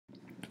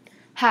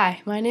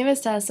Hi, my name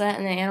is Tessa,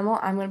 and the animal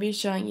I'm going to be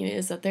showing you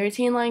is the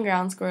 13 Lined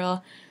Ground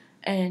Squirrel,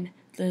 and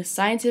the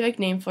scientific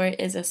name for it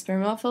is a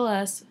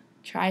Spermophilus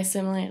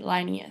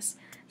tridencemlineatus.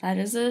 That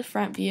is the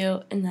front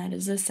view, and that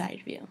is the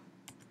side view.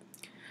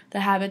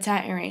 The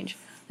habitat and range.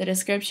 The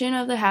description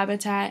of the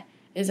habitat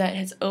is that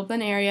it's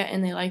open area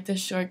and they like the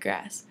short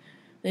grass.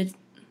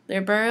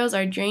 Their burrows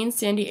are drained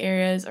sandy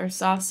areas or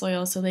soft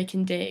soil so they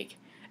can dig,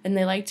 and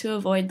they like to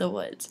avoid the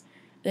woods.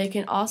 They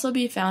can also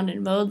be found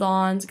in mowed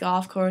lawns,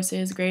 golf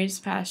courses,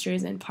 grazed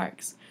pastures, and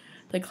parks.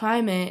 The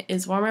climate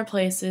is warmer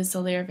places,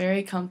 so they are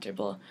very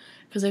comfortable,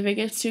 because if it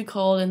gets too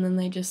cold and then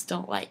they just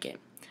don't like it.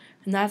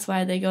 And that's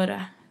why they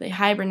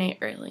hibernate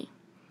early.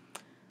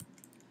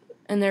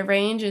 And their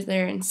range is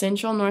they're in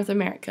central North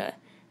America,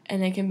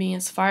 and they can be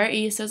as far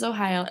east as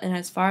Ohio and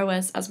as far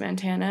west as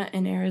Montana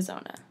and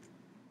Arizona.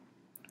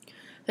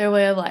 Their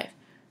way of life.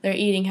 Their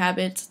eating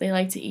habits, they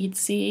like to eat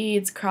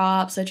seeds,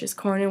 crops such as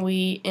corn and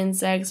wheat,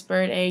 insects,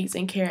 bird eggs,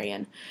 and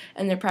carrion,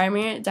 and their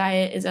primary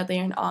diet is that they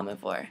are an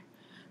omnivore.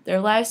 Their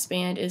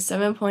lifespan is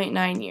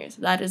 7.9 years,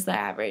 that is the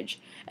average,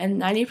 and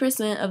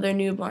 90% of their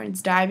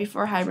newborns die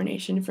before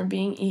hibernation from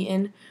being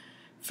eaten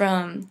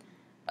from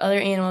other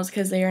animals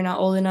because they are not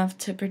old enough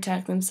to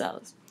protect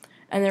themselves.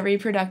 And their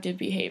reproductive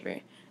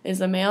behavior is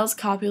the males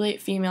copulate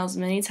females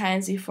many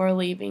times before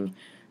leaving.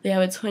 They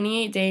have a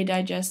 28-day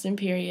digestion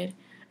period,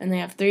 and they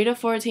have 3 to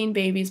 14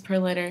 babies per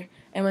litter,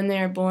 and when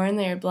they are born,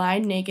 they are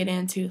blind, naked,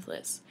 and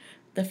toothless.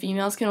 The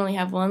females can only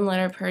have 1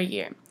 litter per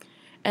year.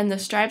 And the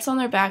stripes on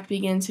their back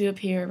begin to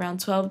appear around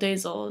 12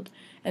 days old,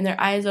 and their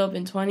eyes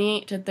open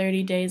 28 to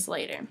 30 days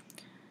later.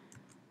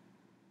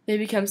 They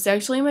become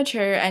sexually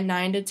mature at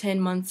 9 to 10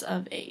 months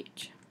of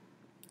age.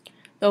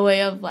 The way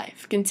of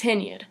life.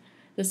 Continued.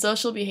 The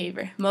social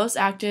behavior. Most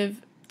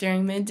active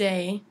during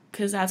midday,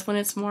 because that's when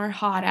it's more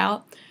hot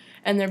out,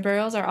 and their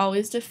burrows are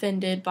always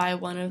defended by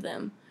one of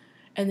them.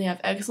 And they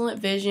have excellent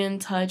vision,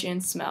 touch,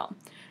 and smell.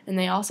 And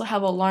they also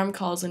have alarm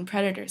calls when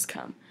predators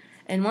come.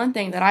 And one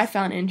thing that I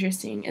found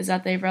interesting is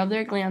that they rub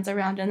their glands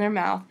around in their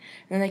mouth,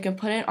 and they can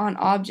put it on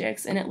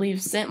objects, and it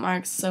leaves scent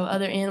marks so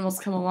other animals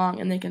come along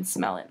and they can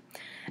smell it.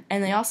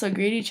 And they also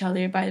greet each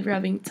other by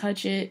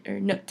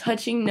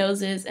touching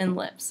noses and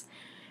lips.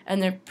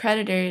 And their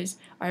predators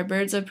are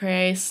birds of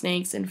prey,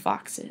 snakes, and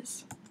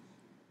foxes.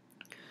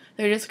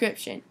 Their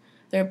description.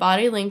 Their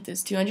body length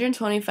is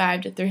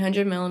 225 to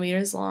 300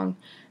 millimeters long,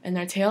 and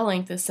their tail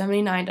length is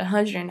 79 to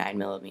 109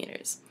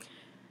 millimeters.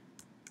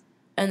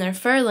 And their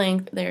fur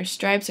length, their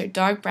stripes are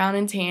dark brown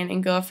and tan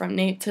and go from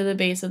nape to the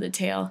base of the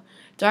tail.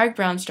 Dark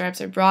brown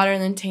stripes are broader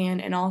than tan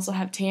and also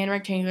have tan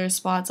rectangular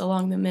spots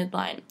along the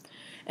midline.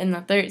 And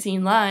the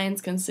 13 lines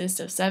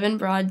consist of 7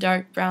 broad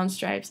dark brown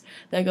stripes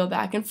that go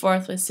back and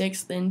forth with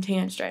 6 thin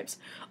tan stripes.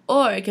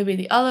 Or it could be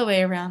the other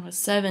way around with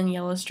 7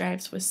 yellow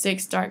stripes with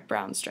 6 dark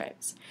brown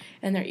stripes.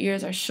 And their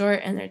ears are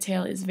short and their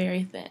tail is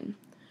very thin.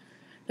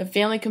 The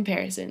family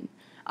comparison.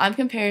 I'm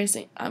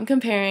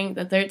comparing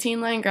the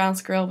 13 Lined Ground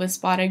Squirrel with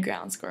Spotted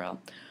Ground Squirrel.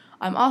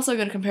 I'm also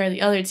going to compare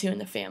the other two in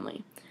the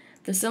family.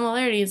 The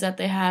similarities that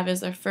they have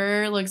is their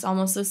fur looks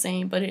almost the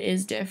same, but it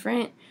is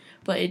different,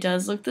 but it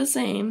does look the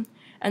same,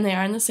 and they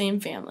are in the same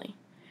family.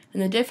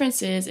 And the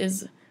difference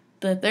is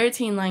the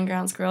 13 Lined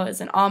Ground Squirrel is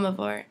an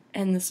omnivore,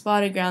 and the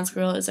Spotted Ground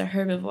Squirrel is a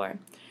herbivore.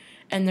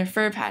 And their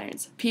fur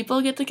patterns.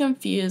 People get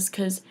confused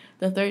because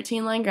the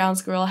 13 Lined Ground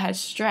Squirrel has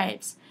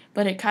stripes,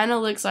 but it kind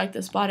of looks like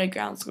the Spotted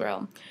Ground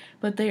Squirrel.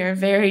 But they are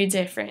very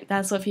different.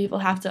 That's what people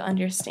have to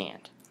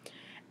understand.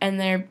 And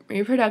their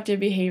reproductive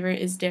behavior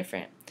is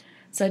different,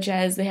 such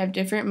as they have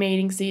different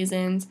mating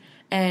seasons,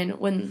 and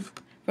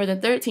for the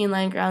 13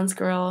 Lined Ground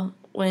Squirrel,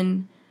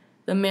 when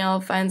the male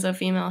finds a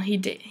female,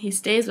 he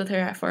stays with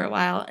her for a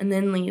while and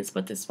then leaves,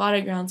 but the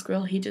Spotted Ground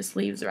Squirrel, he just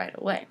leaves right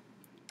away.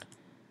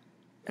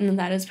 And then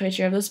that is a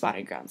picture of the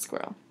Spotted Ground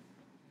Squirrel.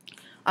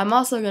 I'm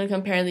also going to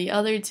compare the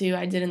other two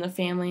I did in the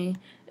family,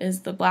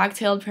 is the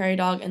black-tailed prairie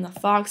dog and the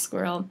fox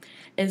squirrel,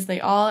 is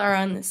they all are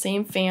in the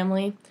same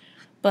family,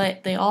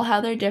 but they all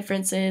have their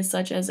differences,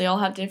 such as they all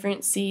have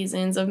different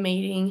seasons of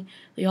mating,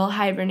 they all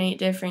hibernate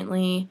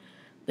differently,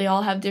 they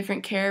all have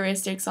different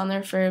characteristics on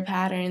their fur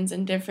patterns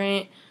and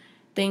different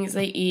things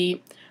they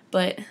eat,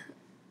 but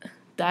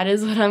that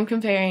is what I'm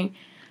comparing.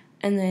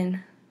 And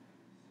then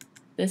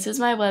this is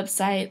my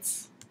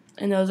websites,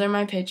 and those are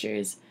my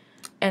pictures.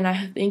 And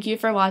I thank you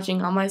for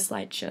watching all my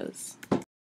slideshows.